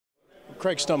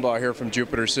Craig Stumbaugh here from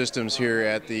Jupiter Systems here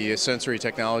at the Sensory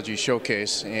Technology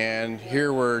Showcase, and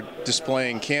here we're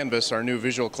displaying Canvas, our new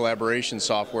visual collaboration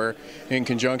software, in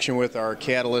conjunction with our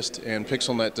Catalyst and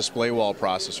PixelNet display wall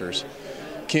processors.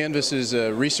 Canvas is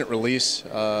a recent release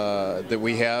that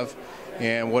we have,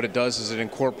 and what it does is it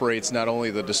incorporates not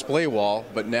only the display wall,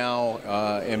 but now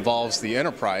involves the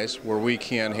enterprise, where we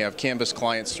can have Canvas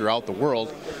clients throughout the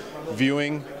world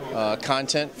viewing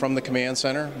content from the command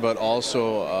center, but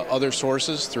also other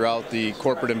sources throughout the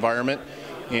corporate environment,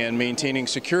 and maintaining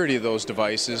security of those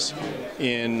devices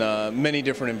in many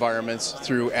different environments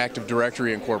through Active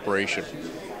Directory incorporation.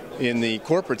 In the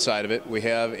corporate side of it, we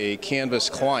have a Canvas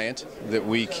client that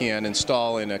we can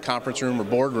install in a conference room or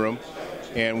boardroom,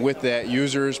 and with that,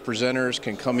 users, presenters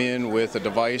can come in with a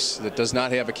device that does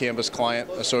not have a Canvas client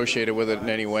associated with it in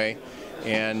any way,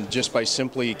 and just by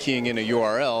simply keying in a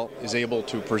URL is able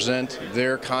to present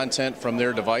their content from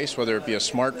their device, whether it be a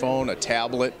smartphone, a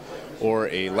tablet, or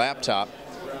a laptop,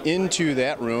 into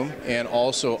that room, and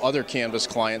also other Canvas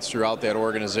clients throughout that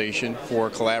organization for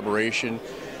collaboration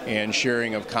and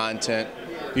sharing of content,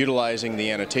 utilizing the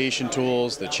annotation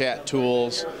tools, the chat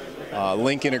tools,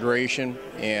 link integration,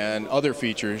 and other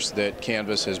features that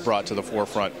Canvas has brought to the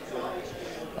forefront.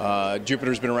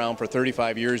 Jupiter's been around for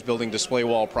 35 years building display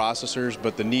wall processors,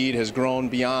 but the need has grown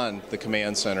beyond the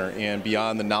command center and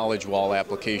beyond the knowledge wall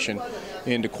application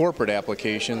into corporate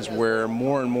applications where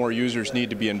more and more users need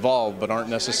to be involved but aren't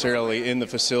necessarily in the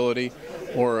facility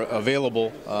or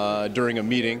available during a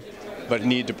meeting, but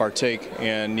need to partake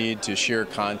and need to share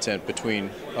content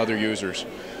between other users.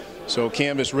 So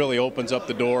Canvas really opens up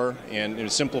the door and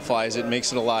it simplifies it,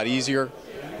 makes it a lot easier.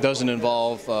 Doesn't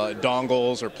involve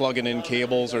dongles or plugging in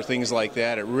cables or things like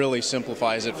that. It really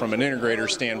simplifies it from an integrator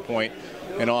standpoint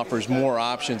and offers more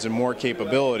options and more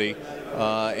capability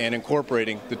and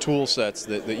incorporating the tool sets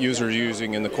that users are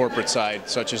using in the corporate side,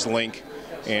 such as Link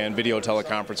and video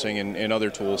teleconferencing and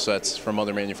other tool sets from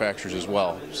other manufacturers as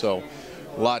well. So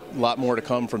a lot more to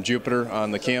come from Jupiter on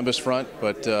the Canvas front,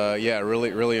 but yeah,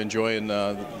 really enjoying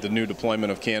the new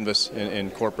deployment of Canvas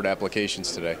in corporate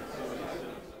applications today.